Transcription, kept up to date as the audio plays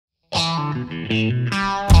Look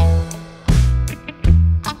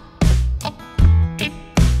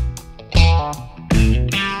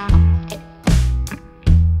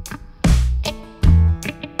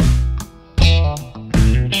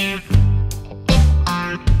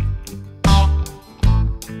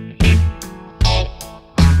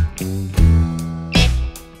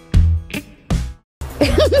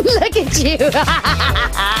at you.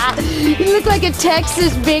 You look like a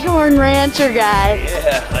Texas bighorn rancher guy.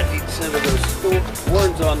 Yeah, I need some of those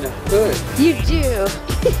horns on the hood. You do.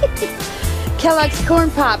 Kellogg's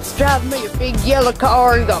Corn Pops driving me a big yellow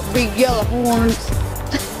car. You got big yellow horns.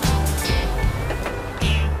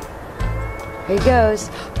 Here he goes.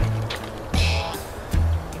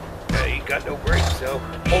 He ain't got no brakes though.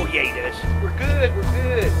 Oh yeah, he does. We're good, we're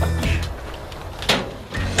good.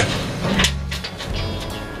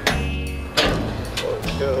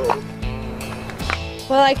 No.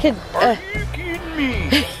 Well, I could. Are you kidding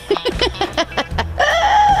me?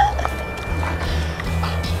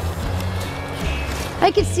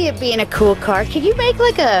 I could see it being a cool car. Could you make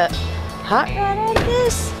like a hot rod out of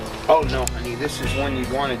this? Oh no, honey, this is one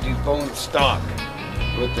you'd want to do bone stock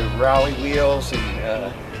with the rally wheels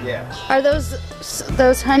and yeah. Are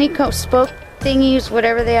those honeycomb spoke thingies,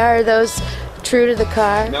 whatever they are those true to the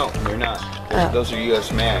car? No, they're not. Oh. Those are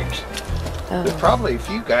US mags. Oh. There's probably a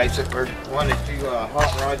few guys that want to do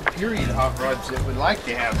hot rod, period hot rods that would like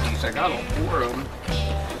to have these. I got all 4 of them.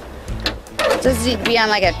 This would be on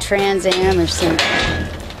like a Trans Am or something.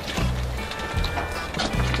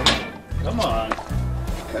 Come on.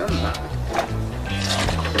 Come on.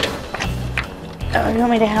 Oh, you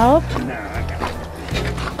want me to help? No, I got it.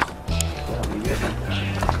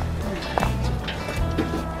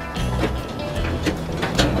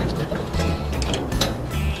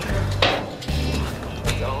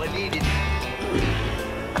 That's all I needed.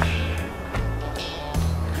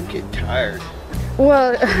 I'm getting tired.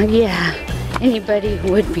 Well, yeah. Anybody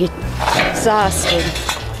would be exhausted.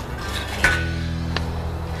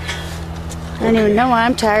 I don't even know why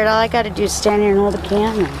I'm tired. All I got to do is stand here and hold the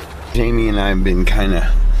camera. Jamie and I have been kind of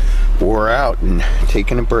wore out and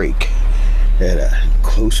taking a break at a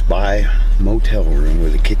close by motel room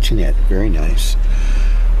with a kitchenette. Very nice.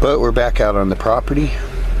 But we're back out on the property.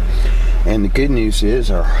 And the good news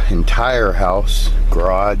is our entire house,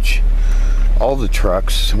 garage, all the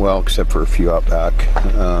trucks, well, except for a few out back,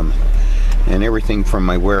 and everything from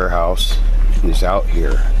my warehouse is out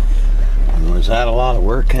here. And was that a lot of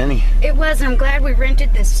work, honey? It was. I'm glad we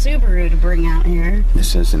rented this Subaru to bring out here.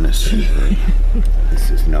 This isn't a Subaru. This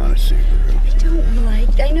is not a Subaru. I don't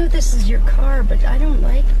like, I know this is your car, but I don't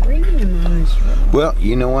like bringing them on this road. Well,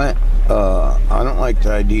 you know what? I don't like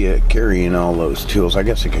the idea of carrying all those tools. I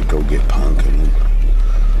guess I could go get Punk and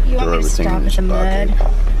You want throw me to everything stop in at this the bucket.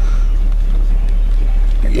 mud?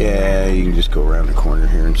 Yeah, you can just go around the corner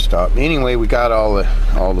here and stop. Anyway, we got all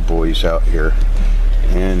the boys out here,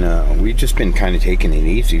 and we've just been kind of taking it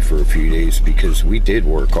easy for a few days because we did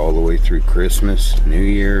work all the way through Christmas, New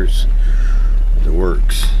Year's, the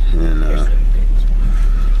works, and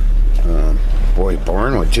boy,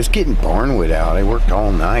 Barnwood, just getting Barnwood out. I worked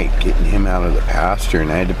all night getting him out of the pasture, and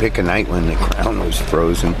I had to pick a night when the ground was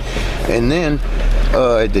frozen, and then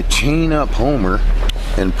I had to chain up Homer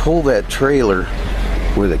and pull that trailer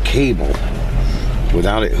with a cable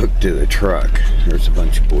without it hooked to the truck. There's a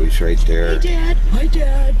bunch of boys right there. Hey, Dad. Hi,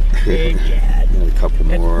 Dad. Hey, Dad. And a couple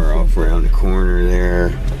more off around the corner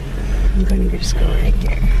there. I'm going to just go right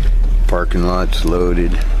there. Parking lot's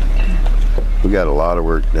loaded. We got a lot of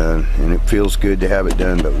work done, and it feels good to have it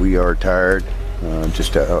done, but we are tired.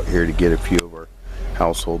 Just out here to get a few of our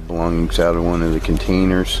household belongings out of one of the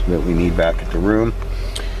containers that we need back at the room.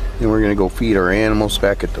 Then we're going to go feed our animals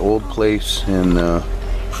back at the old place, and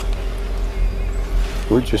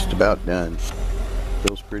we're just about done.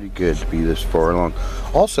 Feels pretty good to be this far along.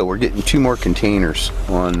 Also, we're getting 2 more containers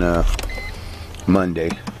on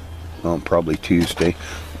Monday. Well, probably Tuesday.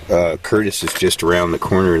 Curtis is just around the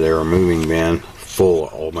corner there, a moving van full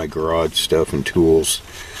of all my garage stuff and tools.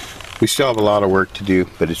 We still have a lot of work to do,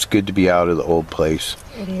 but it's good to be out of the old place.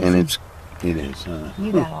 It is. And it is.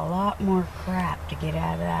 You got a lot more crap to get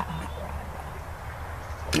out of that hot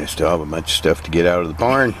rod. I still have a bunch of stuff to get out of the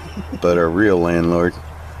barn, but our real landlord,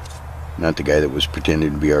 not the guy that was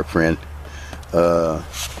pretending to be our friend,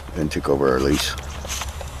 then took over our lease.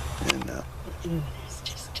 And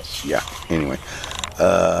yeah, anyway,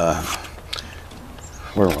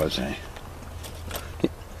 where was I?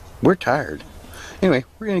 We're tired. Anyway,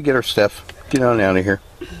 we're gonna get our stuff, get on out of here.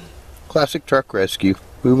 Classic Truck Rescue,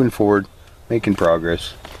 moving forward, making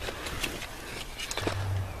progress.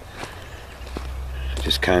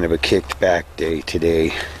 Just kind of a kicked back day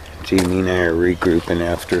today. Jamie and I are regrouping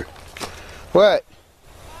after. What?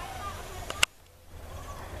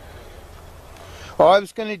 Oh, I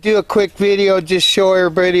was going to do a quick video, just show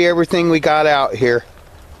everybody everything we got out here.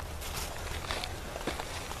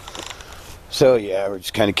 So yeah, we're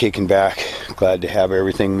just kind of kicking back. Glad to have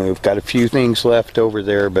everything moved. Got a few things left over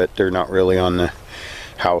there, but they're not really on the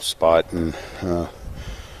house spot, and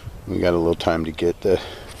we got a little time to get the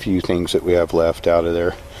few things that we have left out of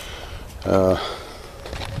there.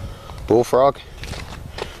 Bullfrog,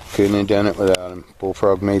 couldn't have done it without him.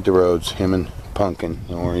 Bullfrog made the roads, him and Pumpkin,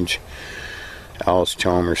 the orange Alice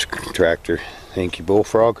Chalmers tractor. Thank you,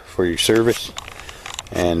 Bullfrog, for your service.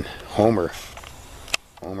 And Homer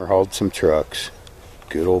hauled some trucks.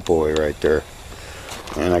 Good old boy right there.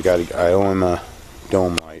 And I owe him a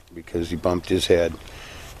dome light because he bumped his head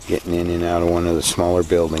getting in and out of one of the smaller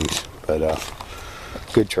buildings. But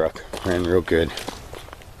good truck, ran real good.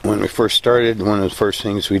 When we first started, one of the first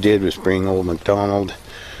things we did was bring old McDonald,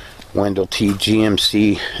 Wendell T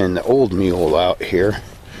GMC, and the old mule out here,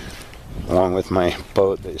 along with my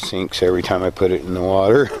boat that sinks every time I put it in the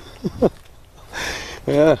water.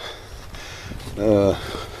 Yeah.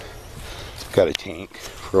 Got a tank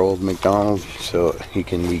for old McDonald so he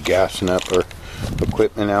can be gassing up our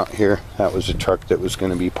equipment out here. That was a truck that was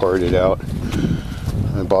going to be parted out.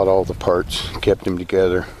 I bought all the parts, kept them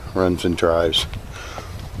together, runs and drives.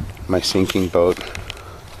 My sinking boat,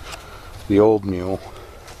 the old mule,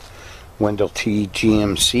 Wendell T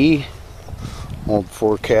GMC, old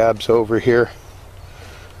 4 cabs over here.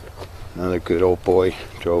 Another good old boy,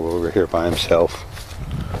 drove over here by himself.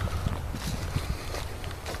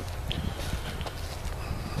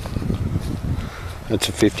 That's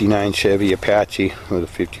a 59 Chevy Apache with a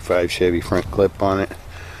 55 Chevy front clip on it.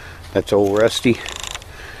 That's old Rusty.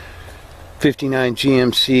 59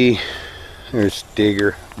 GMC. There's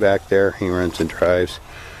Digger back there. He runs and drives.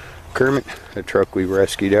 Kermit, a truck we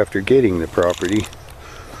rescued after getting the property.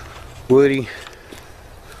 Woody.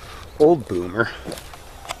 Old Boomer.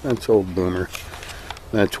 That's old Boomer.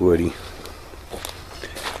 That's Woody.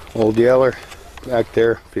 Old Yeller back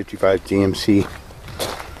there. 55 GMC.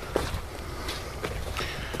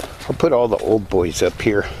 I'll put all the old boys up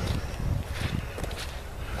here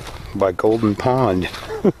by Golden Pond.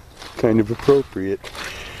 Kind of appropriate.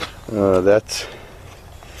 That's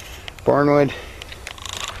Barnwood.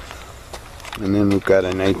 And then we've got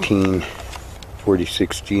a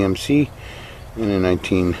 1946 GMC and a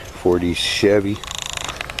 1940s Chevy.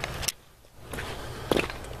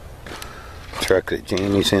 Truck that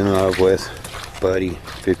Jamie's in love with. Buddy,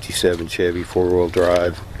 57 Chevy 4-wheel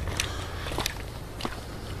drive.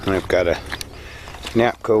 And I've got a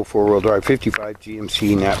Napco 4-wheel drive, 55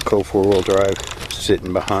 GMC Napco 4-wheel drive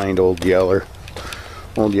sitting behind Old Yeller.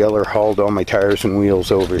 Old Yeller hauled all my tires and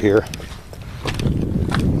wheels over here.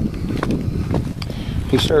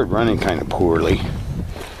 He started running kind of poorly,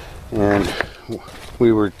 and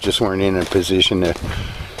we weren't in a position to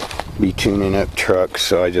be tuning up trucks,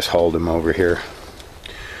 so I just hauled him over here.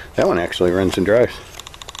 That one actually runs and drives.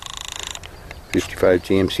 55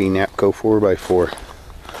 GMC Napco 4x4.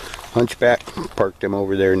 Hunchback, parked him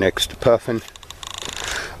over there next to Puffin.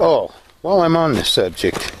 Oh, while I'm on this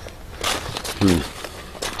subject,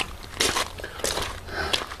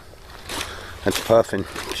 that's Puffin,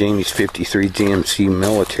 Jamie's 53 GMC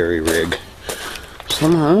military rig.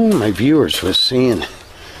 Somehow one of my viewers was saying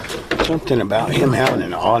something about him having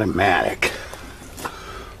an automatic.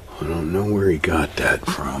 I don't know where he got that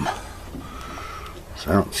from.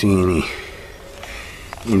 So I don't see any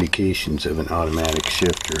indications of an automatic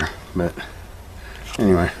shifter, but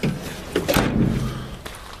anyway,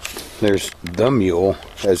 there's the mule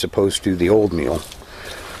as opposed to the old mule.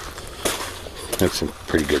 That's a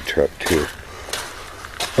pretty good truck too.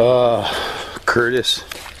 Curtis,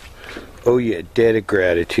 oh yeah, debt of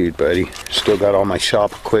gratitude, buddy. Still got all my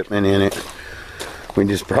shop equipment in it. We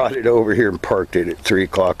just brought it over here and parked it at 3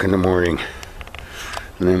 o'clock in the morning,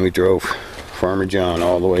 and then we drove Farmer John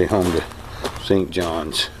all the way home to St.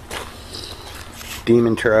 John's.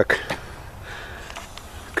 Demon truck,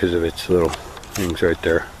 because of its little things right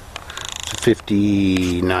there. It's a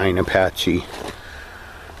 59 Apache.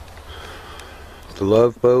 The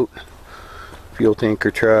Love Boat, fuel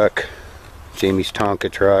tanker truck, Jamie's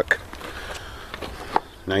Tonka truck,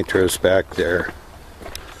 Nitro's back there.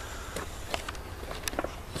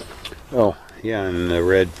 Oh yeah, and the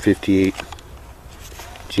red 58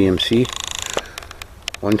 GMC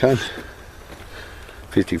one ton.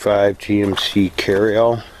 55 GMC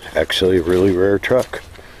Carryall, actually a really rare truck.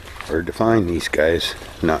 Hard to find these guys.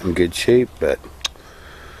 Not in good shape, but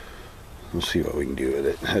we'll see what we can do with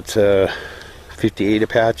it. That's a 58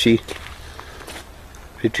 Apache,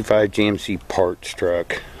 55 GMC parts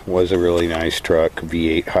truck. Was a really nice truck,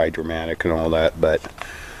 V8 hydromatic and all that, but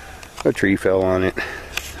a tree fell on it,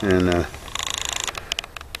 and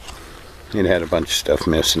it had a bunch of stuff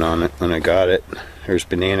missing on it when I got it. There's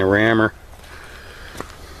banana rammer.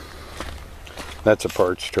 That's a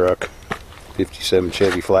parts truck. 57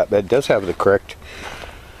 Chevy flatbed. It does have the correct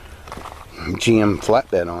GM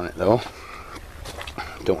flatbed on it though.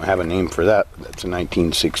 Don't have a name for that. That's a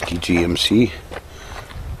 1960 GMC.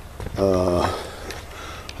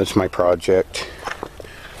 That's my project.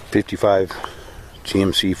 55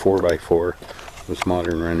 GMC 4x4 with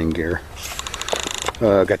modern running gear.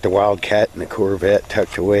 Got the Wildcat and the Corvette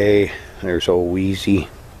tucked away. There's old Wheezy.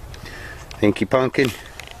 Thank you, Pumpkin.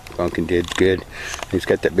 Pumpkin did good. He's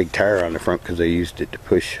got that big tire on the front because I used it to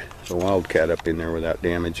push the Wildcat up in there without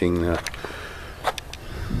damaging the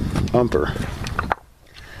bumper.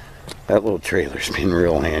 That little trailer's been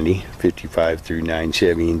real handy. 55 through 9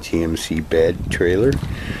 Chevy and GMC bed trailer.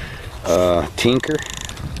 Tinker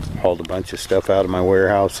hauled a bunch of stuff out of my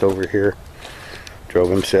warehouse over here. Drove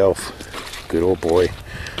himself. Good old boy.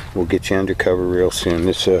 We'll get you undercover real soon.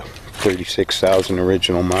 This is a 36,000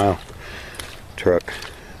 original mile truck.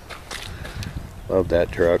 Love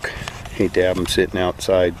that truck. Hate to have him sitting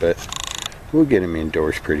outside, but we'll get him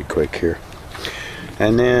indoors pretty quick here.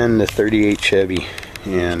 And then the 38 Chevy,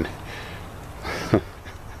 and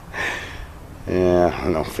yeah, I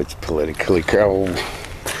don't know if it's politically correct.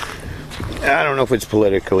 I don't know if it's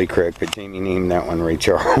politically correct, but Jamie named that one Ray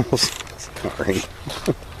Charles. Sorry.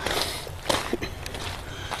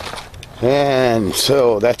 And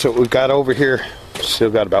so that's what we've got over here.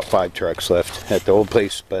 Still got about 5 trucks left at the old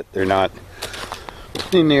place, but they're not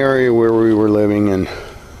in the area where we were living, and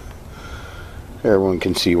everyone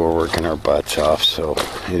can see we're working our butts off, so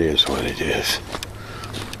it is what it is.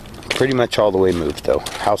 Pretty much all the way moved though.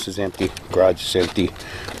 House is empty, garage is empty,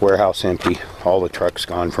 warehouse empty, all the trucks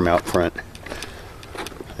gone from out front.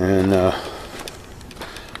 And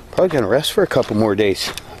probably gonna rest for a couple more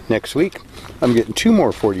days. Next week I'm getting 2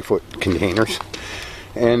 more 40-foot containers,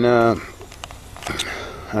 and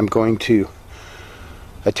I'm going to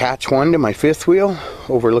attach one to my 5th wheel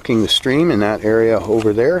overlooking the stream in that area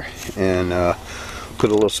over there, and put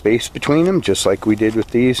a little space between them just like we did with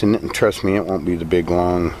these. And trust me, it won't be the big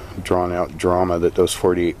long drawn out drama that those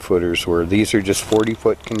 48 footers were. These are just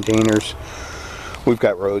 40-foot containers. We've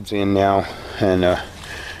got roads in now, and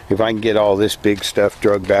if I can get all this big stuff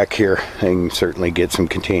drugged back here, I can certainly get some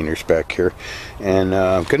containers back here, and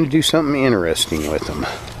I'm gonna do something interesting with them.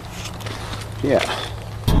 Yeah.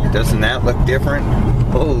 Doesn't that look different?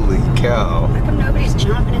 Holy cow. How come nobody's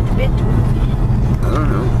chomping at the bit to move in? I don't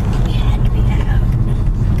know. We had to be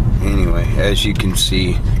out. Anyway, as you can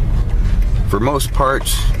see, for most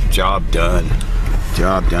parts, job done.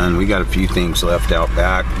 Job done. We got a few things left out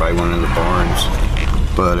back by one of the barns,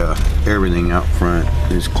 but everything out front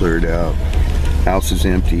is cleared out. House is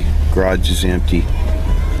empty. Garage is empty.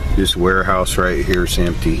 This warehouse right here is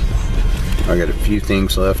empty. I got a few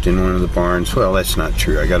things left in one of the barns. Well, that's not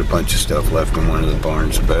true. I got a bunch of stuff left in one of the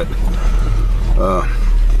barns, but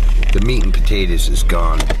the meat and potatoes is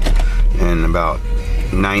gone, and about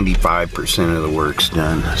 95% of the work's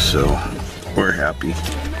done, so we're happy.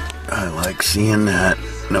 I like seeing that,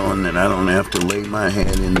 knowing that I don't have to lay my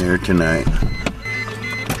head in there tonight.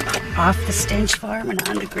 Off the stench farm and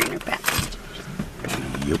on to greener pastures.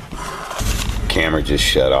 Yep. Camera just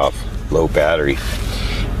shut off. Low battery.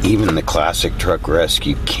 Even the Classic Truck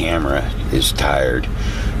Rescue camera is tired.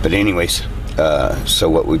 But anyways, so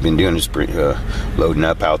what we've been doing is loading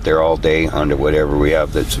up out there all day onto whatever we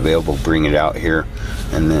have that's available, bring it out here,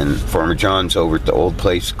 and then Farmer John's over at the old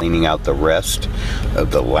place cleaning out the rest of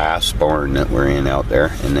the last barn that we're in out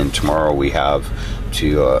there, and then tomorrow we have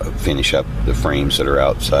to finish up the frames that are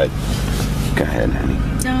outside. Go ahead, honey.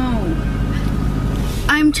 No.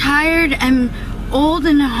 I'm tired. I'm old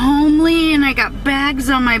and homely, and I got bags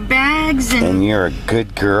on my bags, and you're a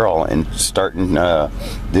good girl. And starting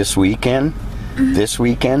this weekend,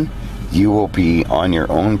 you will be on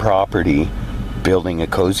your own property building a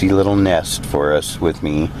cozy little nest for us with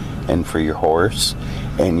me and for your horse,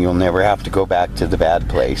 and you'll never have to go back to the bad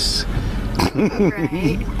place.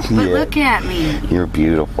 Right. But yeah. Look at me. You're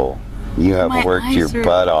beautiful. You have worked your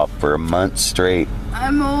butt off for a month straight.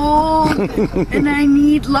 I'm old and I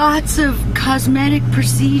need lots of cosmetic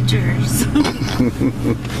procedures.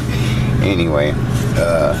 Anyway,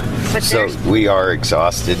 so we are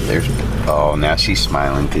exhausted. Oh, now she's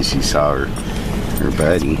smiling because she saw her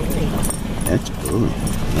buddy. That's cool.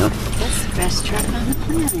 Yep. That's the best truck on the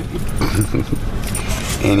planet.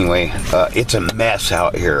 anyway, it's a mess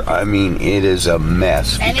out here. I mean, it is a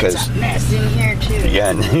mess. And because, it's a mess in here too.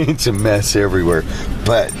 Yeah, it's a mess everywhere.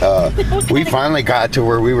 But we finally got to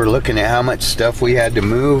where we were looking at how much stuff we had to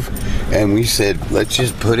move, and we said, let's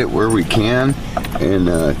just put it where we can and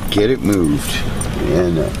get it moved.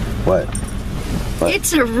 And what?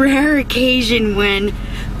 It's a rare occasion when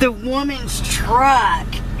the woman's truck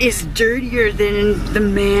is dirtier than the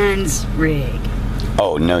man's rig.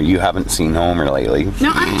 Oh, no, you haven't seen Homer lately.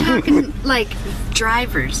 No, I'm talking like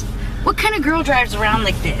drivers. What kind of girl drives around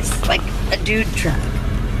like this? Like a dude truck?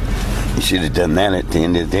 You should have done that at the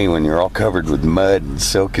end of the day when you're all covered with mud and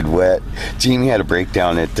soaking wet. Jeannie had a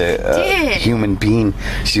breakdown at the Human Bean.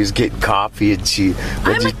 She was getting coffee and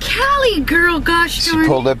I'm a Cali girl, gosh darn it. She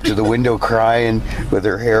pulled up to the window crying with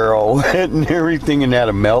her hair all wet and everything and had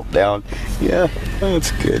a meltdown. Yeah,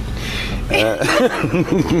 that's good.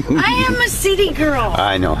 I am a city girl.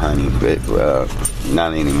 I know, honey, but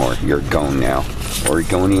not anymore. You're gone now.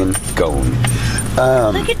 Oregonian gone.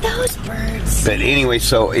 Look at those birds. But anyway,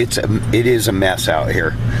 so it is a mess out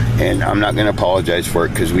here, and I'm not going to apologize for it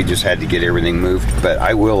because we just had to get everything moved. But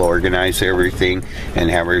I will organize everything and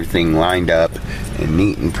have everything lined up and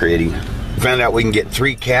neat and pretty. Found out we can get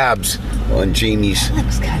 3 cabs on Jeannie's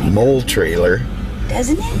mole trailer.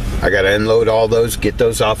 Doesn't it? I got to unload all those, get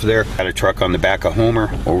those off of there. Got a truck on the back of Homer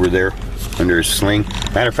over there under his sling.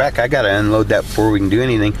 Matter of fact, I got to unload that before we can do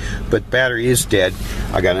anything, but the battery is dead.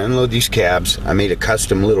 I got to unload these cabs. I made a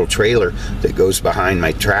custom little trailer that goes behind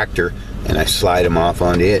my tractor, and I slide them off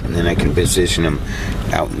onto it, and then I can position them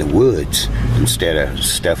out in the woods instead of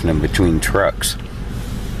stuffing them between trucks.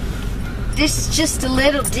 This is just a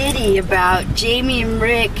little ditty about Jamie and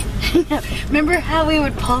Rick. Remember how we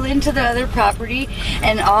would pull into the other property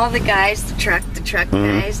and all the guys, the truck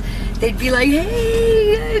guys, they'd be like,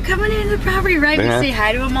 hey, coming into the property, right? We'd say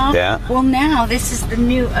hi to them all. Yeah. Well, now this is the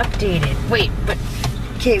new updated. Wait, but,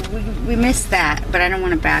 okay, we missed that, but I don't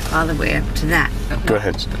want to back all the way up to that. Okay. Go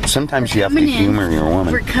ahead. Sometimes you have to humor your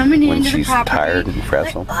woman. We're coming when into she's the property. Tired and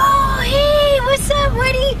frazzled. Like, oh, hey, what's up,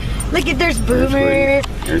 Woody? Look at, there's Boomer,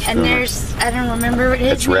 and there's, I don't remember what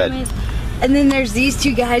his name is. And then there's these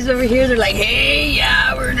 2 guys over here. They're like, hey,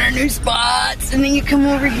 yeah, we're in our new spots. And then you come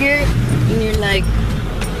over here, and you're like,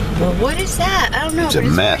 well, what is that? I don't know. It's a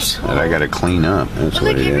mess that I got to clean up. That's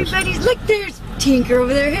what it is. Look, there's Tinker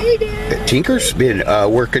over there. Hey, Dad. Tinker's been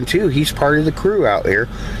working too. He's part of the crew out here.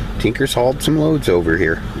 Tinker's hauled some loads over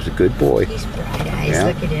here. He's a good boy. He's bright eyes. Yeah.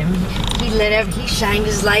 Look at him. He shined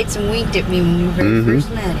his lights and winked at me when we first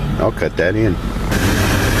met him. I'll cut that in.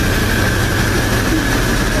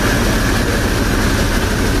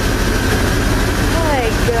 Hi,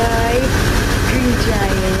 guy. Green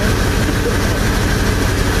giant.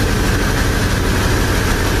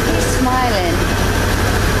 He's smiling.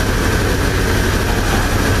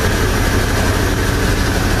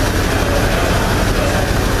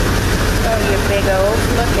 Oh, you big old.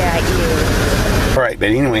 Look at you. All right, but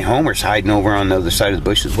anyway, Homer's hiding over on the other side of the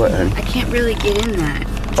bushes. What, honey? I can't really get in that.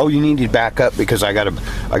 Oh, you need to back up because I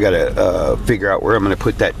gotta figure out where I'm gonna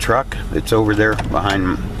put that truck that's over there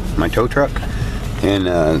behind my tow truck, and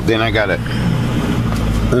then I gotta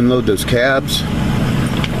unload those cabs.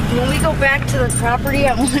 When we go back to the property,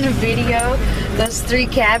 I want to video those 3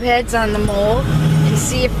 cab heads on the mole and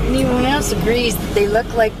see if anyone else agrees that they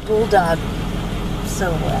look like bulldog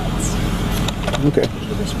silhouettes. Okay.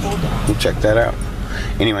 We'll check that out.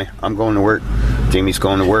 Anyway, I'm going to work. Jamie's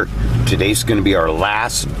going to work. Today's going to be our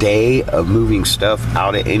last day of moving stuff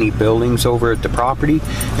out of any buildings over at the property.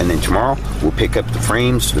 And then tomorrow, we'll pick up the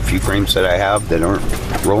frames, the few frames that I have that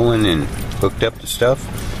aren't rolling and hooked up to stuff.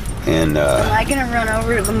 And am I going to run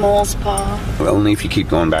over to the mole's paw? Only if you keep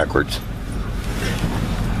going backwards.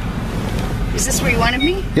 Is this where you wanted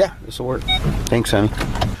me? Yeah, this will work. Thanks, honey.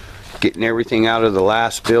 Getting everything out of the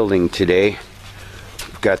last building today.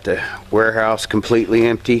 Got the warehouse completely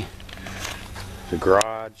empty, the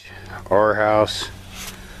garage, our house,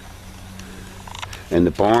 and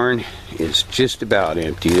the barn is just about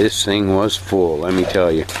empty. This thing was full, let me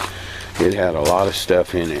tell you. It had a lot of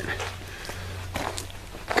stuff in it.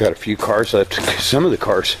 Got a few cars left. Some of the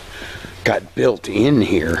cars got built in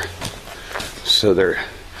here, so they're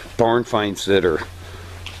barn finds that are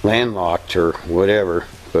landlocked or whatever,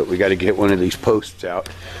 but we got to get one of these posts out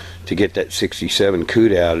to get that 67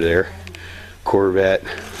 Cuda out of there. Corvette,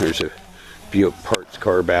 there's a Buick parts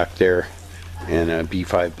car back there, and a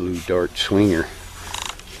B5 Blue Dart Swinger,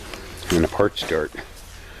 and a parts dart.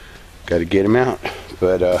 Got to get them out,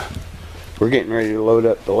 but we're getting ready to load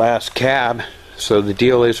up the last cab. So the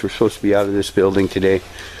deal is we're supposed to be out of this building today.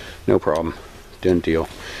 No problem, done deal.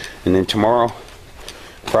 And then tomorrow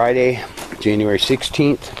Friday, January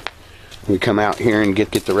 16th. We come out here and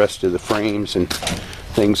get the rest of the frames and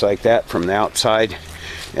things like that from the outside.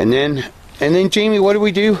 And then Jamie, what do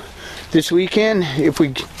we do this weekend if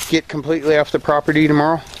we get completely off the property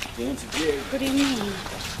tomorrow? What do you mean?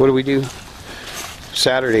 What do we do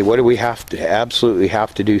Saturday? What do we absolutely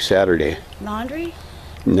have to do Saturday? Laundry?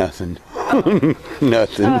 Nothing. Oh.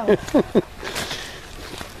 Nothing. Oh.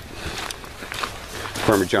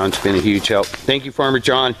 Farmer John's been a huge help. Thank you, Farmer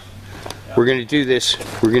John. We're going to do this.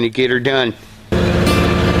 We're going to get her done.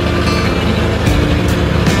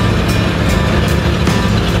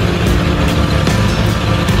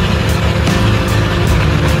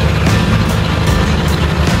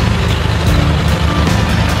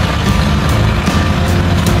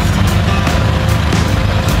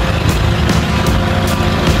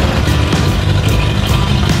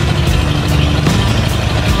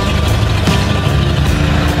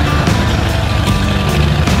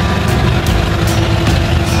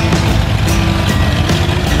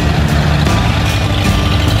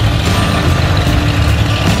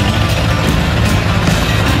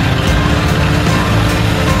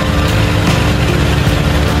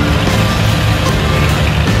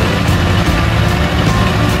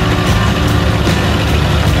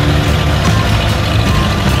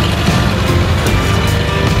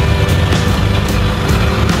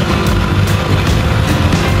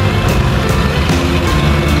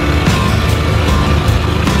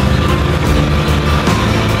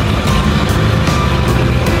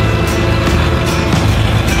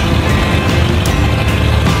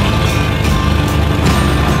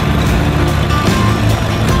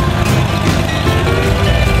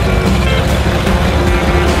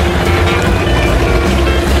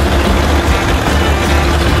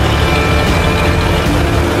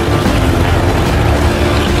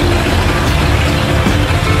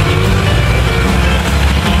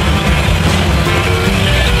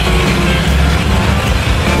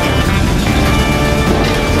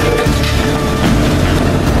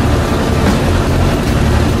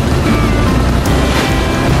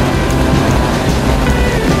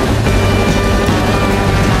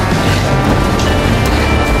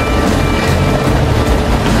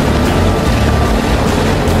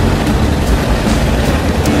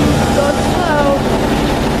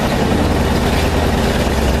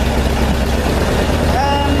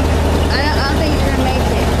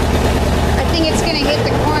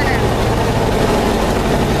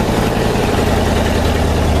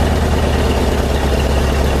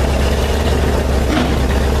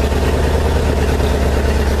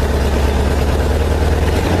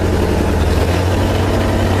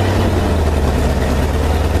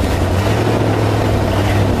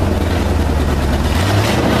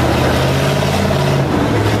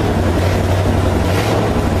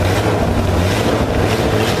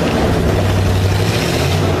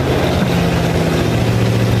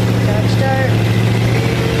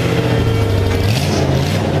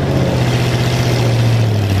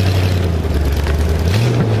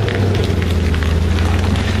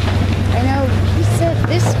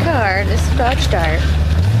 Start.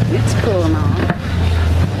 It's cool and all.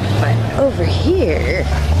 But over here,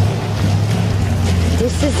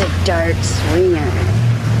 this is a dart swinger.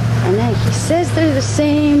 And then he says they're the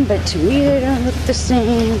same, but to me they don't look the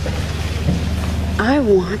same. I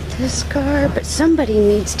want this car, but somebody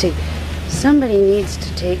needs to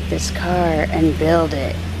take this car and build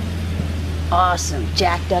it. Awesome.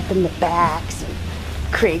 Jacked up in the back, some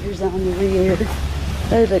Kragers on the rear.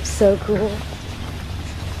 That looks so cool.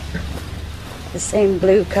 The same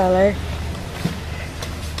blue color.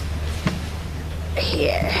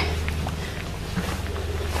 Here.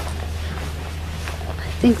 I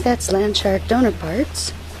think that's Landshark donor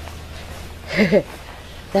parts.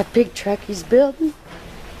 That big truck he's building.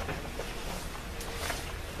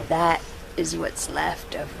 That is what's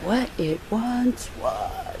left of what it once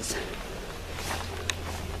was.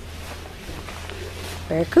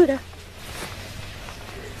 Barracuda.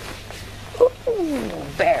 Ooh,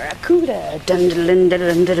 Barracuda. Dun dun dun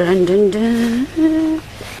dun dun dun dun.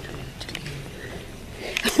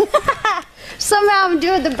 Somehow I'm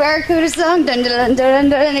doing the Barracuda song, dun dun dun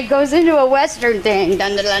dun, and it goes into a western thing,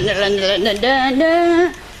 dun dun dun dun dun dun dun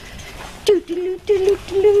dun.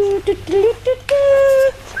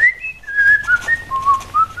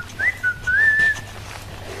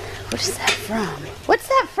 What is that from? What's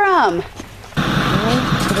that from? Well,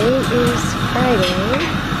 today is Friday,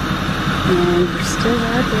 and we're still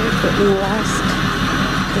out there getting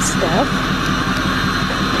the stuff.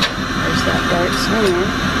 There's that dart swinger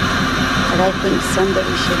that I think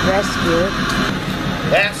somebody should rescue.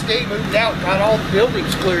 That state moved out, got all the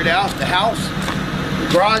buildings cleared out, the house.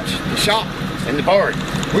 the garage, the shop, and the barn.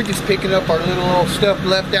 We're just picking up our little stuff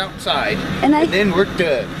left outside, and then we're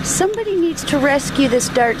done. Somebody needs to rescue this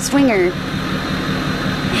Dart Swinger.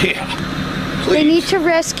 Yeah, please. They need to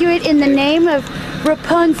rescue it in the name of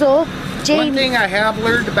Rapunzel. James. One thing I have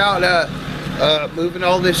learned about moving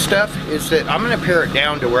all this stuff is that I'm going to pare it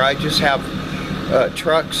down to where I just have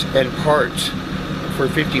trucks and parts for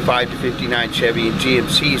 55 to 59 Chevy and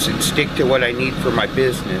GMCs and stick to what I need for my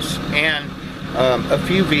business. And a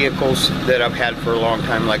few vehicles that I've had for a long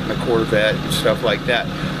time, like my Corvette and stuff like that.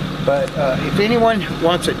 But if anyone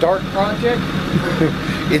wants a Dart project,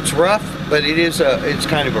 it's rough, but it's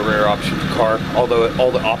kind of a rare option car, although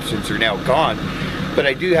all the options are now gone. But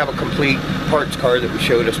I do have a complete parts car that we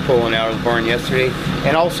showed us pulling out of the barn yesterday,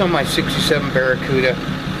 and also my 67 Barracuda.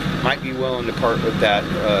 Might be willing to part with that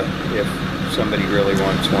if somebody really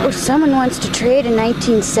wants one. Or someone wants to trade a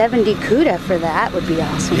 1970 Cuda for that, would be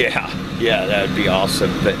awesome. Yeah, that would be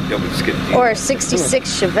awesome, but nobody's going to do Or that. a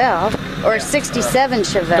 66 Chevelle, or a 67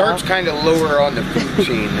 Chevelle. Dart's kind of lower on the food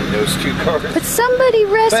chain than those two cars. But somebody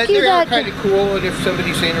rescue that. But they're kind of cool, and if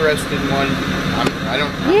somebody's interested in one, I'm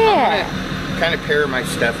going to kind of pare my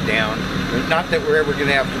stuff down. Not that we're ever going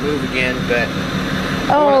to have to move again, but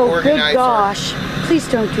oh, good gosh. Please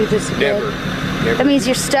don't do this again. Never. That means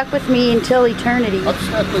you're stuck with me until eternity. I'm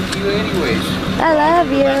stuck with you anyways. I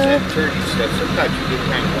love you. That turkey stuff. Sometimes you get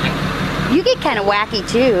kind of wacky. You get kind of wacky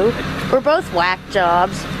too. We're both whack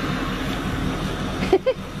jobs.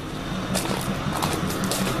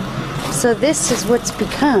 So this is what's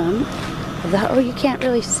become of the, oh, you can't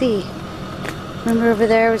really see. Remember over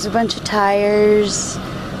there was a bunch of tires.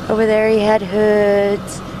 Over there he had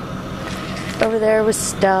hoods. Over there was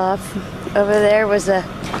stuff. Over there was a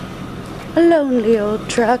lonely old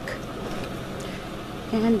truck.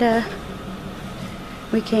 And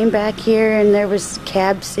we came back here and there was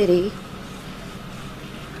Cab City.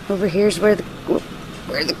 Over here's where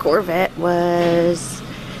the Corvette was.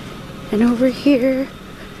 And over here,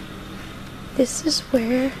 this is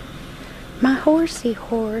where my horsey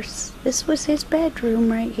horse, this was his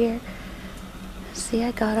bedroom right here. See,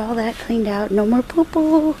 I got all that cleaned out. No more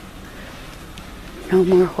poo-poo. No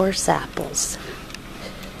more horse apples.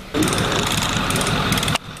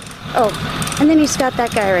 Oh, and then he's got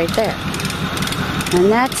that guy right there. And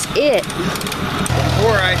that's it.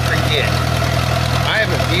 Before I forget, I have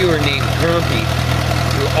a viewer named Grumpy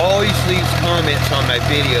who always leaves comments on my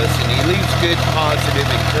videos, and he leaves good, positive,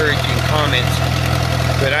 encouraging comments.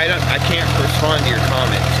 But I can't respond to your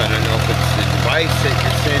comments. I don't know if it's the device that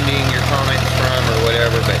you're sending your comments from or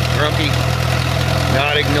whatever, but Grumpy,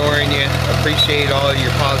 not ignoring you. Appreciate all of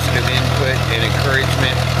your positive input and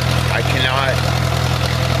encouragement. I cannot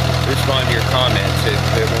respond to your comments. It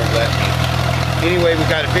won't let me. Anyway, we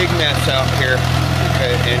got a big mess out here,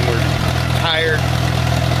 and we're tired.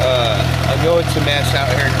 I know it's a mess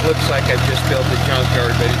out here, and it looks like I've just built a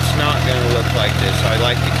junkyard, but it's not going to look like this. I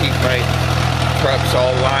like to keep my trucks all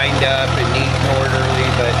lined up and neat and orderly,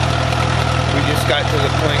 but we just got to the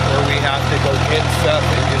point where we have to go get stuff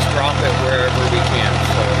and just drop it wherever we can,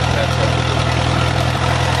 so that's what we're doing.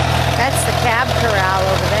 That's the cab corral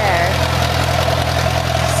over there.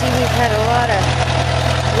 See, we've had a lot of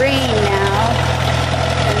rain now,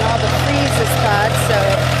 and all the freeze is thawed, so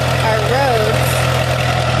our roads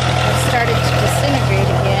have started to disintegrate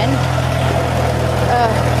again. Oh,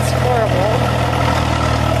 it's horrible.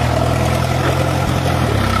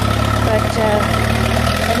 But,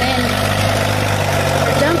 and then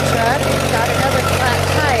the dump truck got another flat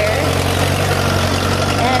tire,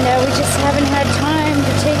 and we just haven't had time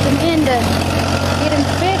to take him in to get him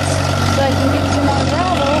fixed so I can get some more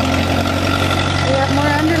gravel. We have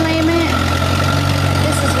more underlayment.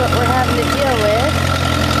 This is what we're having to deal with.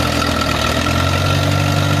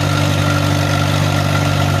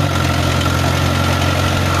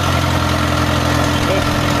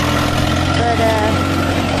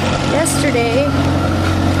 Yesterday,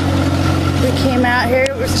 we came out here,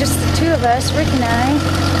 it was just the two of us, Rick and I.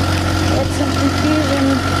 We had some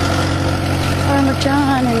confusion, Farmer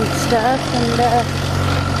John and stuff, and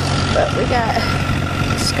but we got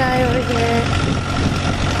this guy over here,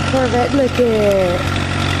 Corvette, look at it.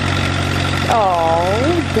 Oh,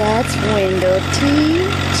 that's window T,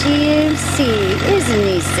 GMC, isn't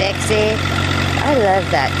he sexy? I love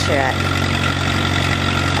that truck.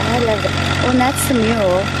 I love it. Oh, and that's the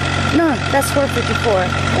mule. No, that's 454.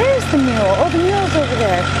 Where's the mule? Oh, the mule's over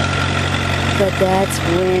there. But that's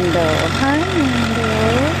Window. Hi,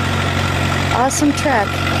 Window. Awesome truck.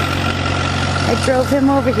 I drove him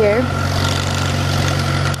over here.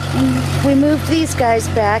 And we moved these guys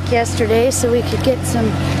back yesterday so we could get some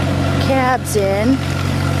cabs in.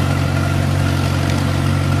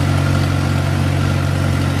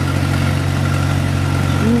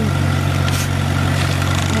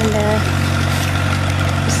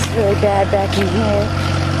 really bad back in here.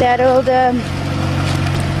 That old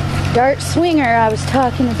dart swinger I was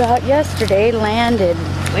talking about yesterday landed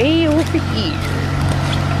way over here.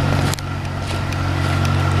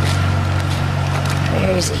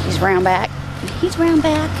 Where is he? He's round back. He's round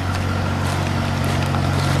back.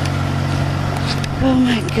 Oh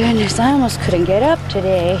my goodness, I almost couldn't get up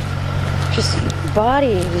today. Just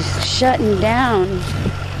body was shutting down.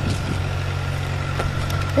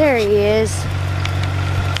 There he is.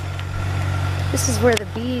 This is where the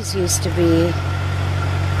bees used to be.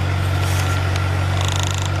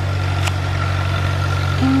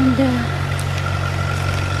 And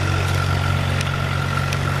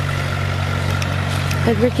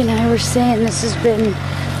like Rick and I were saying, this has been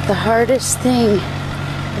the hardest thing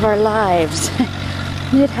of our lives.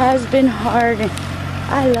 It has been hard.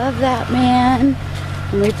 I love that man.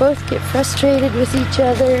 And we both get frustrated with each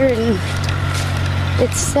other, and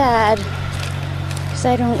it's sad because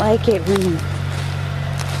I don't like it when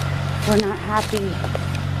we're not happy,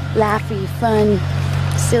 laughy, fun,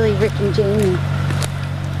 silly Rick and Jamie.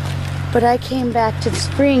 But I came back to the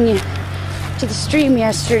stream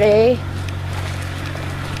yesterday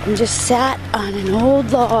and just sat on an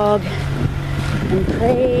old log and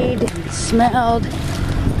prayed and smelled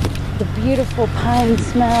the beautiful pine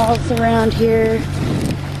smells around here.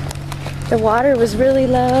 The water was really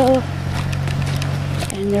low,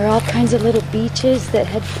 and there are all kinds of little beaches that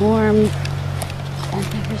had formed, and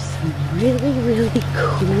there was some really, really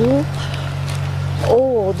cool,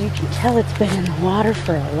 old, you can tell it's been in the water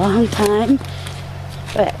for a long time,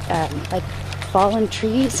 but like fallen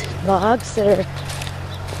trees, logs that are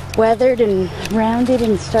weathered and rounded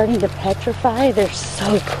and starting to petrify. They're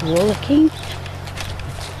so cool looking.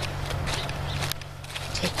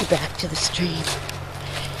 Take you back to the stream.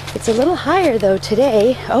 It's a little higher though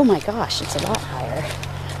today. Oh my gosh, it's a lot higher.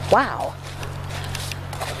 Wow.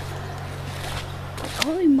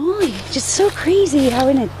 Holy moly, just so crazy how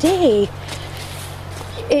in a day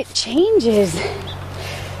it changes.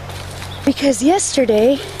 Because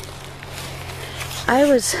yesterday I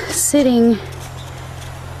was sitting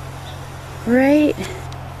right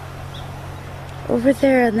over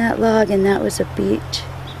there on that log, and that was a beach.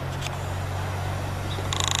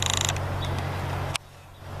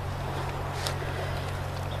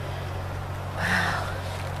 Wow.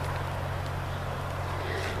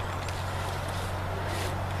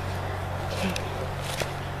 Okay.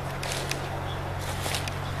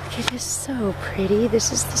 It is so pretty.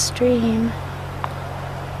 This is the stream.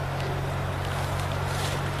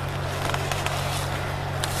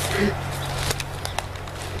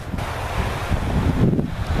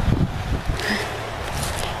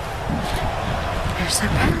 There's our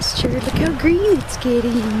pasture. Look how green it's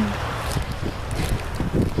getting.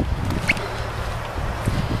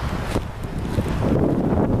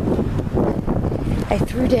 I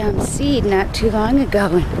threw down seed not too long ago,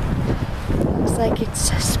 and it looks like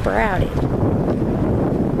it's sprouted.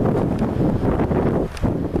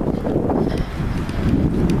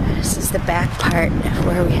 This is the back part of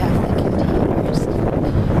where we have the containers.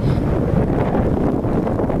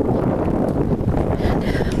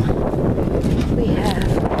 And we have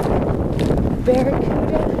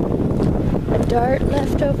Barracuda, a dart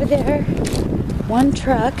left over there, one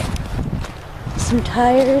truck, some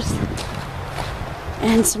tires,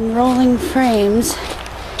 and some rolling frames,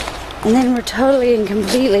 and then we're totally and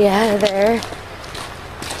completely out of there.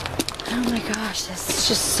 Oh my gosh, this is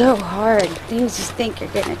just so hard. Things you think are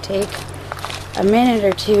gonna take a minute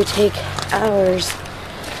or two take hours.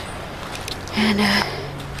 And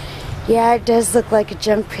yeah, it does look like a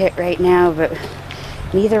junk pit right now, but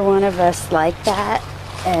neither one of us like that.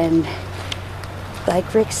 And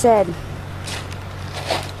like Rick said,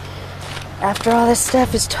 after all this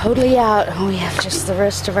stuff is totally out, we have just the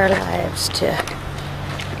rest of our lives to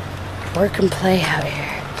work and play out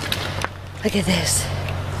here. Look at this.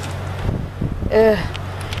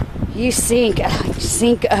 You sink up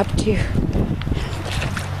to,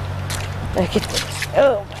 look at this.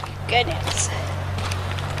 Oh my goodness.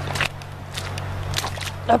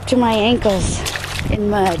 Up to my ankles in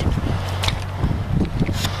mud.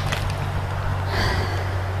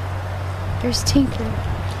 There's Tinker.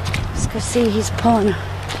 Let's go see, he's pulling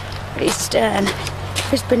what he's done.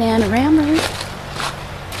 There's Bananarama.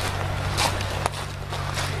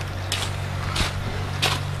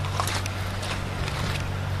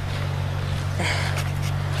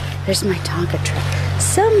 There's my Tonka truck.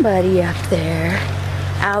 Somebody out there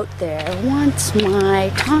wants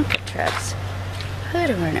my Tonka truck's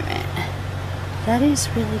hood ornament. That is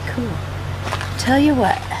really cool. Tell you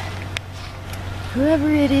what, whoever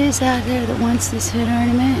it is out there that wants this hood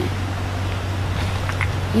ornament,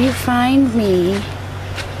 you find me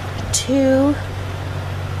two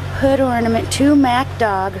Mac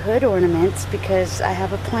Dog hood ornaments, because I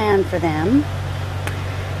have a plan for them.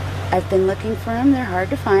 I've been looking for them. They're hard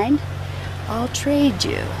to find. I'll trade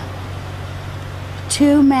you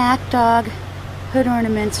 2 Mac Dog hood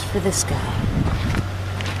ornaments for this guy.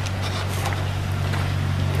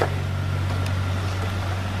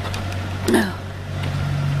 Oh.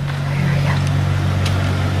 Here we go.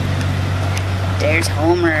 There's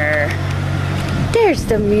Homer. There's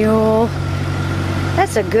the mule.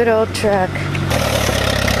 That's a good old truck.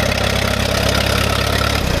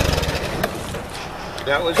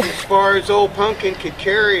 That was as far as old Pumpkin could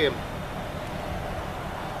carry him.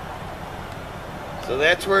 So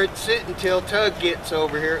that's where it's sitting until Tug gets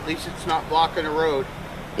over here. At least it's not blocking the road.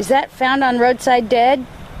 Is that found on Roadside Dead?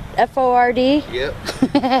 F-O-R-D? Yep.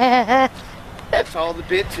 That's all the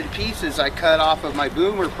bits and pieces I cut off of my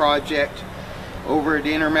boomer project over at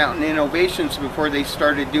Intermountain Innovations before they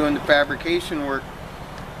started doing the fabrication work.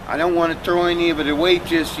 I don't want to throw any of it away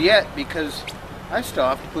just yet, because I still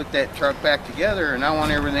have to put that truck back together, and I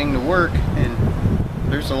want everything to work. And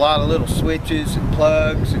there's a lot of little switches and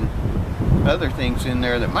plugs and other things in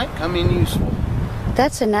there that might come in useful.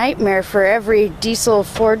 That's a nightmare for every diesel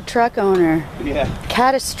Ford truck owner. Yeah.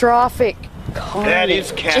 Catastrophic carnage. That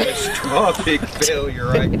is catastrophic failure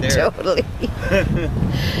right there. Totally.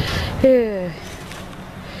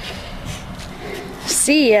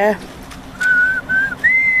 See ya.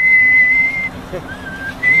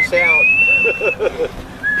 Peace out.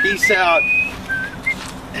 Peace out.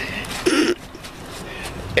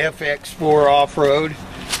 FX4 off-road.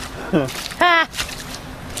 Ha!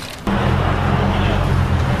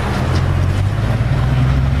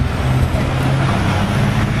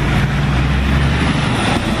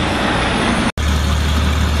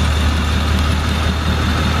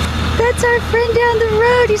 That's our friend down the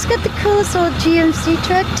road. He's got the coolest old GMC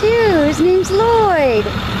truck too. His name's Lloyd.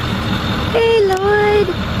 Hey, Lloyd.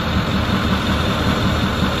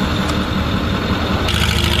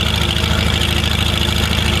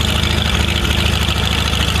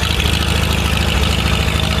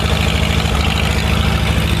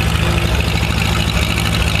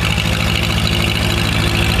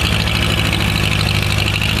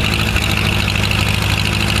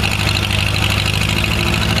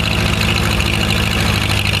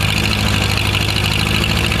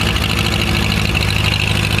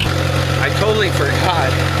 Forgot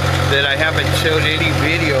that I haven't showed any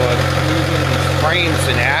video of moving these frames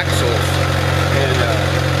and axles, and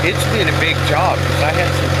it's been a big job because I had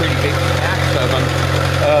some pretty big stacks of them,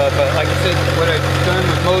 but like I said, what I've done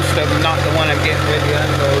with most of them, not the one I'm getting ready to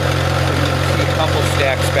unload, you can see a couple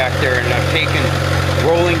stacks back there, and I've taken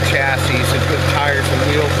rolling chassis and put tires and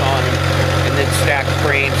wheels on them, and then stacked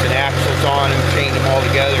frames and axles on them, chained them all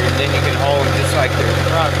together, and then you can haul them just like they're a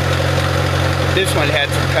truck. This one had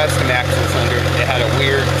some custom axles under it. It had a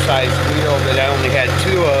weird sized wheel that I only had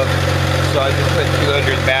 2 of, so I just put 2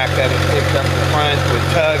 under the back of it, picked up the front with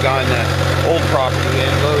Tug on the old property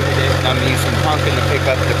and loaded it, and I'm using Pumpkin to pick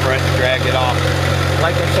up the front and drag it off.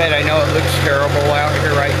 Like I said, I know it looks terrible out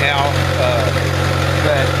here right now,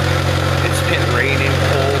 but it's been raining,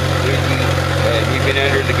 cold, windy, and we've been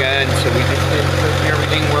under the gun, so we just been putting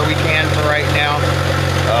everything where we can for right now.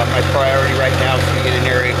 My priority right now is to get an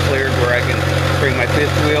area cleared where I can bring my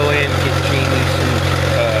 5th wheel in, get Jeannie some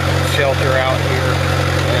shelter out here,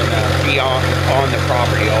 and be on the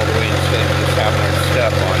property all the way instead of just having our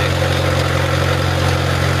stuff on it.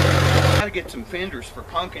 I gotta get some fenders for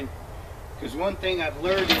Pumpkin, because one thing I've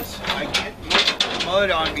learned is I get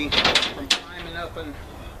mud on me from climbing up and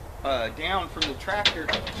down from the tractor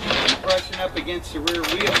and brushing up against the rear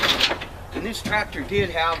wheel. And this tractor did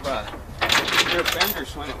have rear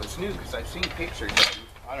fenders when it was new, because I've seen pictures.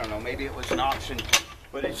 I don't know, maybe it was an option,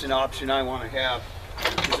 but it's an option I want to have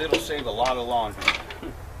because it'll save a lot of laundry.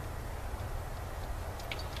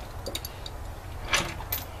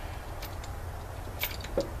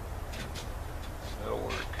 That'll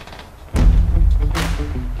work.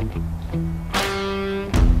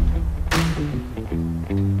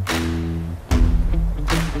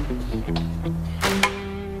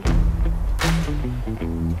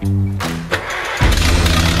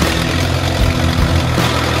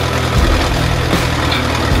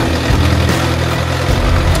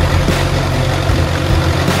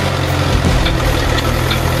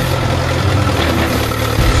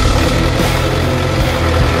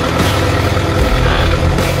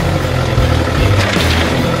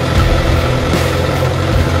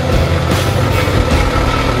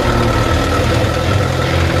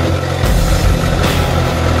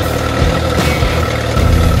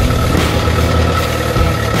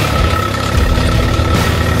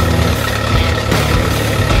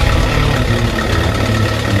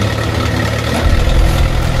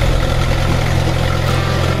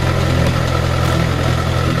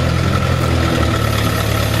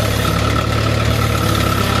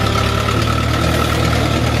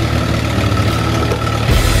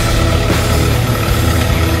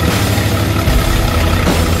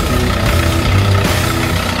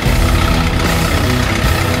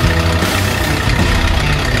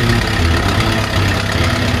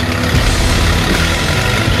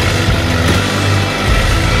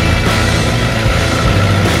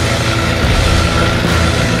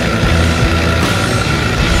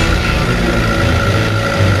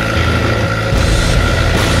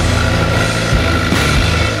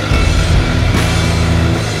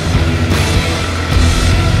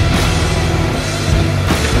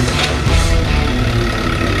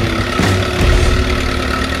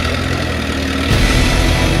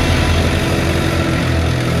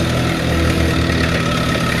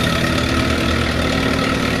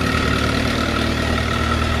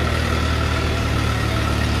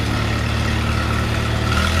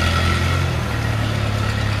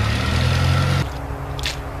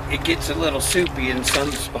 it gets a little soupy in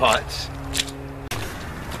some spots.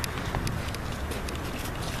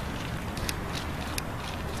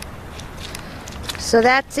 So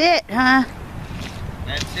that's it, huh?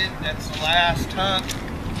 That's it. That's the last hunk.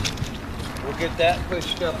 We'll get that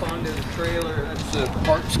pushed up onto the trailer. That's the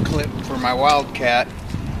parts clip for my Wildcat.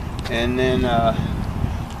 And then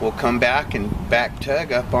we'll come back and back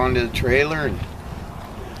tug up onto the trailer. And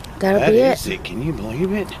that'll be it. That is it. Can you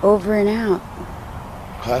believe it? Over and out.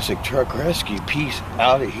 Classic Truck Rescue. Peace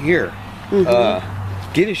out of here.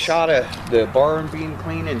 Get a shot of the barn being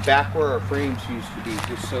clean and back where our frames used to be,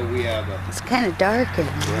 just so we have a... It's kind of dark in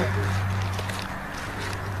here.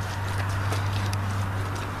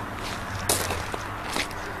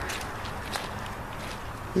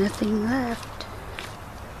 Nothing left.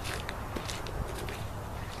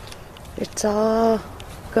 It's all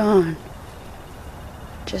gone.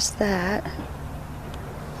 Just that.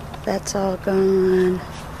 That's all gone.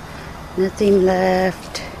 Nothing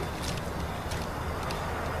left.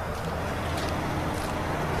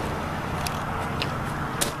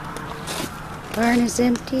 Barn is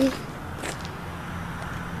empty.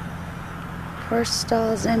 Horse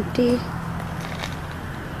stall is empty.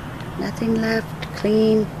 Nothing left.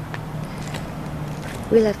 Clean.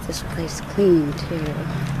 We left this place clean too.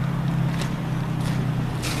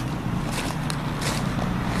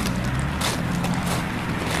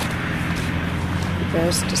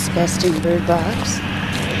 Gross, disgusting bird box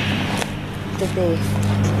that they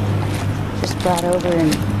just brought over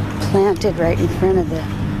and planted right in front of the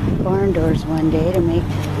barn doors one day to make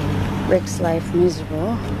Rick's life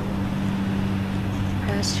miserable.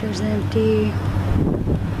 Pasture's empty.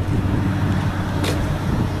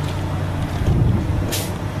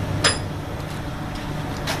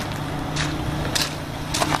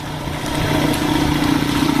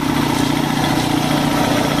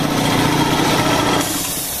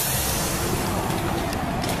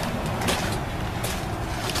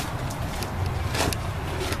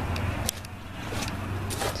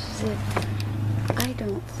 I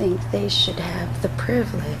don't think they should have the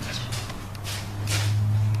privilege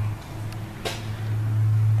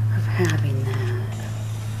of having that.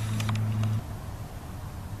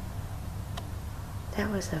 That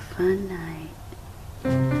was a fun night.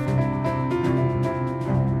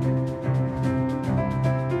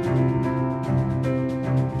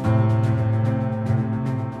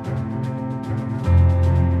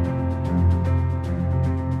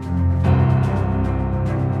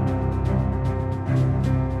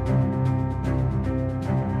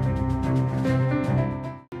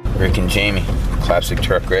 Rick and Jamie, Classic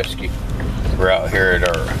Truck Rescue. We're out here at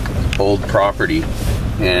our old property,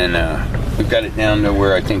 and we've got it down to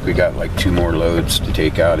where I think we got like 2 more loads to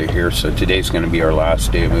take out of here. So today's going to be our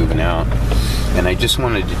last day of moving out, and I just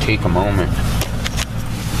wanted to take a moment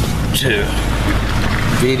to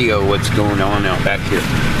video what's going on out back here.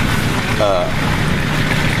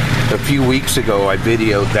 A few weeks ago I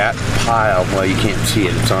videoed that pile. Well, you can't see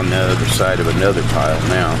it, it's on the other side of another pile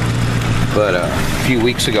now. But a few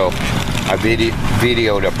weeks ago, I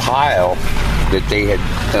videoed a pile that they had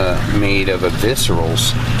made of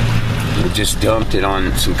viscerals. We just dumped it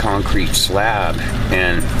on some concrete slab,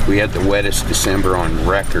 and we had the wettest December on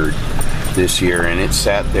record this year, and it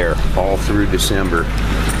sat there all through December.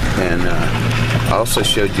 And I also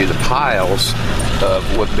showed you the piles of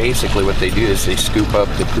what they do is they scoop up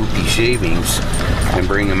the poopy shavings and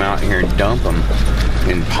bring them out here and dump them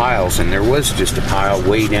in piles. And there was just a pile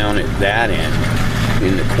way down at that end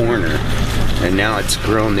in the corner, and now it's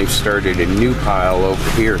grown. They've started a new pile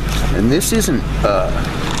over here, and this isn't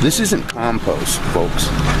compost, folks.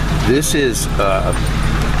 This is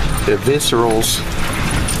the viscerals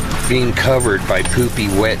being covered by poopy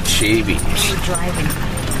wet shavings.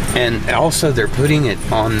 And also they're putting it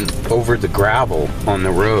on over the gravel on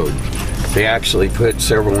the road. They actually put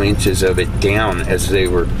several inches of it down as they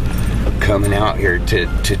were coming out here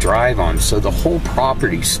to drive on. So the whole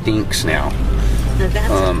property stinks now.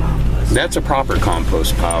 That's a proper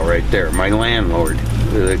compost pile right there. My landlord,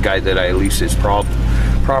 the guy that I lease his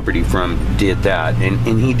property from, did that,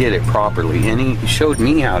 and he did it properly, and he showed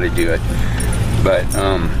me how to do it. But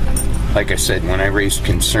like I said, when I raised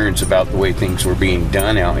concerns about the way things were being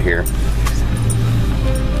done out here,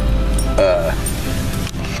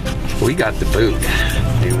 we got the boot.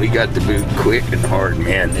 We got the boot quick and hard,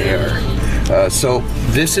 man. They are. So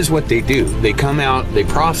this is what they do. They come out, they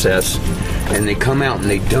process, and they come out and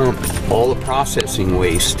they dump all the processing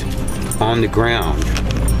waste on the ground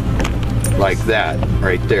like that,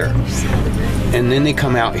 right there. And then they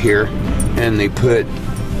come out here and they put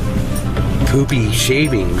poopy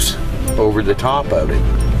shavings over the top of it.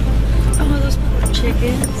 Oh, those poor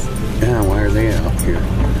chickens. Yeah, why are they out here?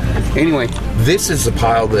 Anyway, this is the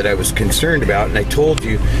pile that I was concerned about, and I told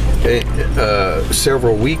you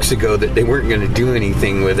several weeks ago that they weren't going to do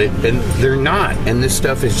anything with it, and they're not. And this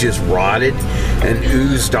stuff is just rotted and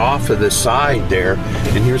oozed off of the side there.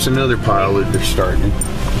 And here's another pile that they're starting.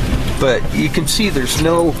 But you can see there's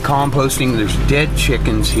no composting. There's dead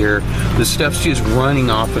chickens here. The stuff's just running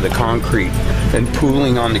off of the concrete and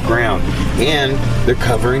pooling on the ground. And they're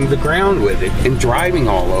covering the ground with it and driving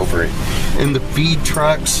all over it. And the feed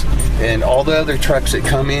trucks and all the other trucks that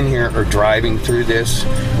come in here are driving through this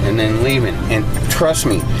and then leaving. And trust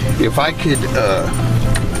me, if I could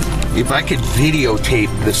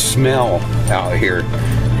videotape the smell out here,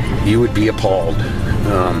 you would be appalled.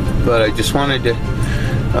 But I just wanted to.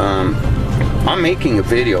 I'm making a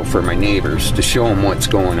video for my neighbors to show them what's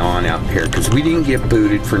going on out here, because we didn't get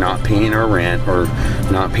booted for not paying our rent or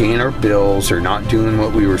not paying our bills or not doing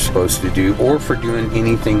what we were supposed to do or for doing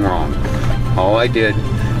anything wrong. All I did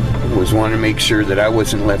was want to make sure that I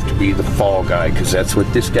wasn't left to be the fall guy, because that's what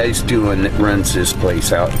this guy's doing that runs this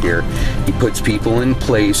place out here. He puts people in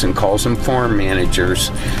place and calls them farm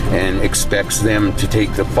managers and expects them to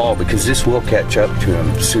take the fall, because this will catch up to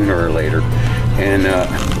him sooner or later. And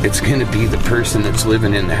it's going to be the person that's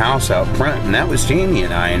living in the house out front, and that was Jamie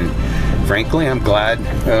and I. And frankly, I'm glad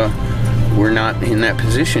we're not in that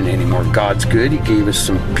position anymore. God's good. He gave us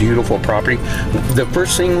some beautiful property. The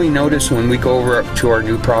first thing we notice when we go over to our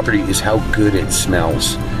new property is how good it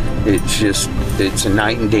smells. It's a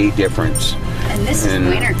night and day difference. And this is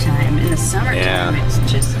winter time. In the summertime, it's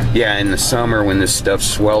just... Yeah, in the summer when this stuff's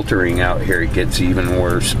sweltering out here, it gets even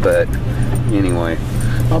worse. But anyway,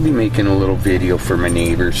 I'll be making a little video for my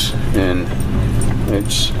neighbors, and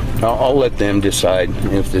I'll let them decide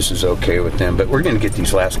if this is okay with them. But we're going to get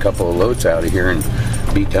these last couple of loads out of here and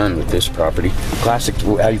be done with this property. Classic,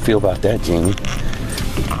 how do you feel about that, Jamie?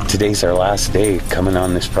 Today's our last day coming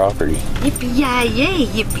on this property. Yippee-yi-yay,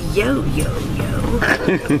 yippee-yo-yo-yo. I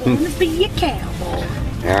want to be a cowboy.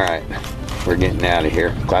 All right, we're getting out of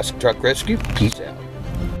here. Classic Truck Rescue, peace out.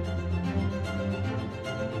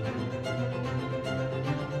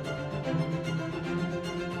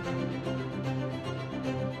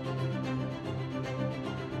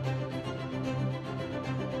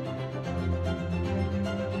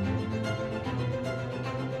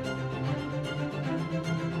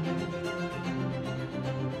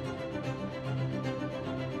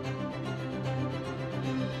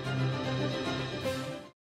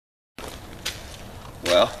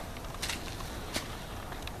 Well,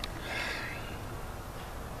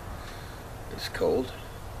 it's cold,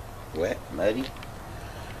 wet, muddy,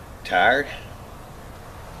 tired,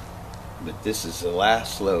 but this is the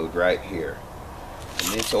last load right here. And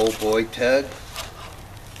this old boy Tug,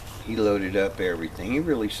 he loaded up everything. He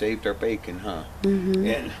really saved our bacon, huh? Mm-hmm.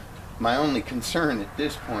 And my only concern at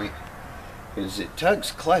this point is that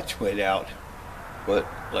Tug's clutch went out, what,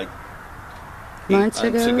 like 8 months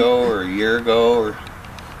ago or a year ago, or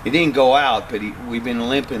he didn't go out, but we've been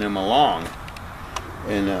limping him along,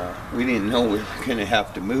 and we didn't know we were going to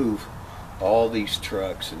have to move all these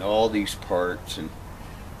trucks and all these parts and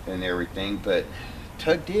everything. But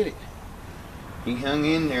Tug did it. He hung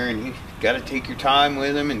in there, and you got to take your time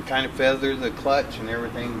with him and kind of feather the clutch and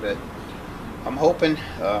everything. But I'm hoping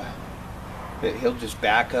that he'll just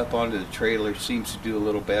back up onto the trailer. Seems to do a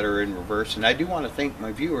little better in reverse. And I do want to thank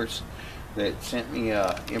my viewers that sent me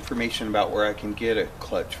information about where I can get a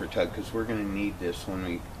clutch for Tug, because we're going to need this when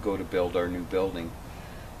we go to build our new building.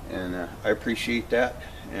 And I appreciate that,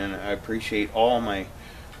 and I appreciate all my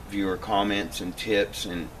viewer comments and tips.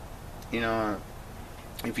 And you know,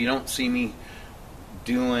 if you don't see me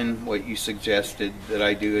doing what you suggested that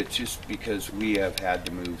I do, it's just because we have had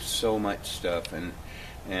to move so much stuff, and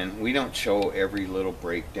we don't show every little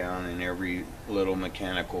breakdown and every little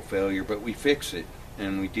mechanical failure, but we fix it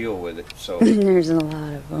and we deal with it. So there's a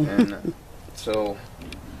lot of them. And so,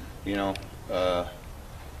 you know,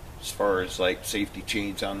 as far as like safety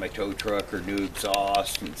chains on my tow truck or new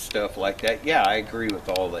exhaust and stuff like that, yeah, I agree with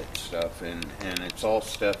all that stuff, and it's all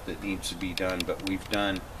stuff that needs to be done. But we've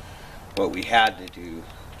done what we had to do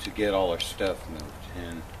to get all our stuff moved,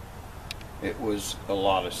 and it was a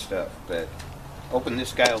lot of stuff. But hoping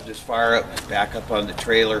this guy will just fire up and back up on the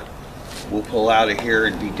trailer. We'll pull out of here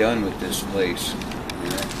and be done with this place.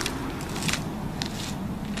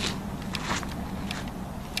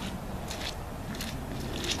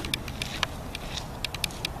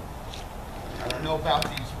 I don't know about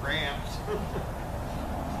these ramps.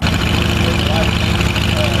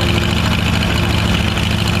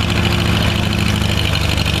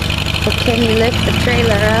 Well, can you lift the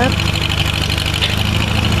trailer up?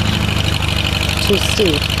 too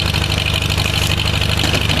steep.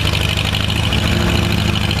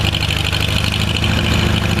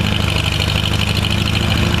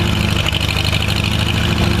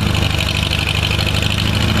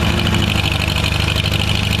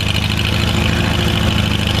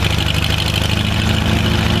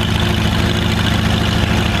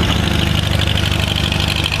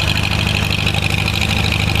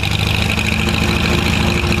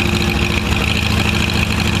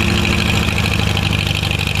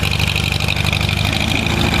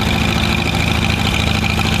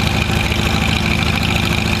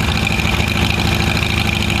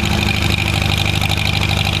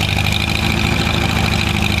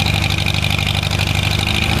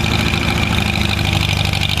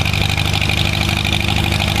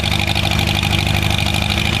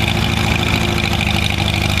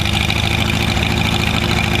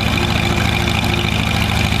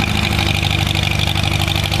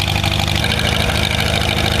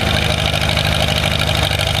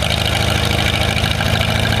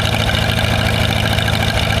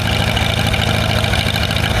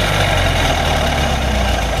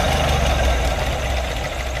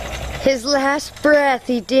 His last breath,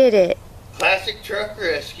 he did it. Classic Truck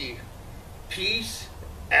Rescue. Peace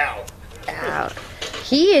out. Out.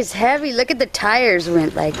 He is heavy. Look at the tires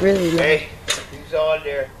went like really low. Hey, he's on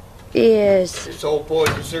there. He is. This old boy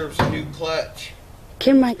deserves a new clutch.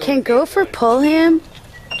 Can Gopher pull him?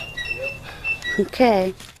 Yep.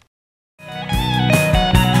 Okay.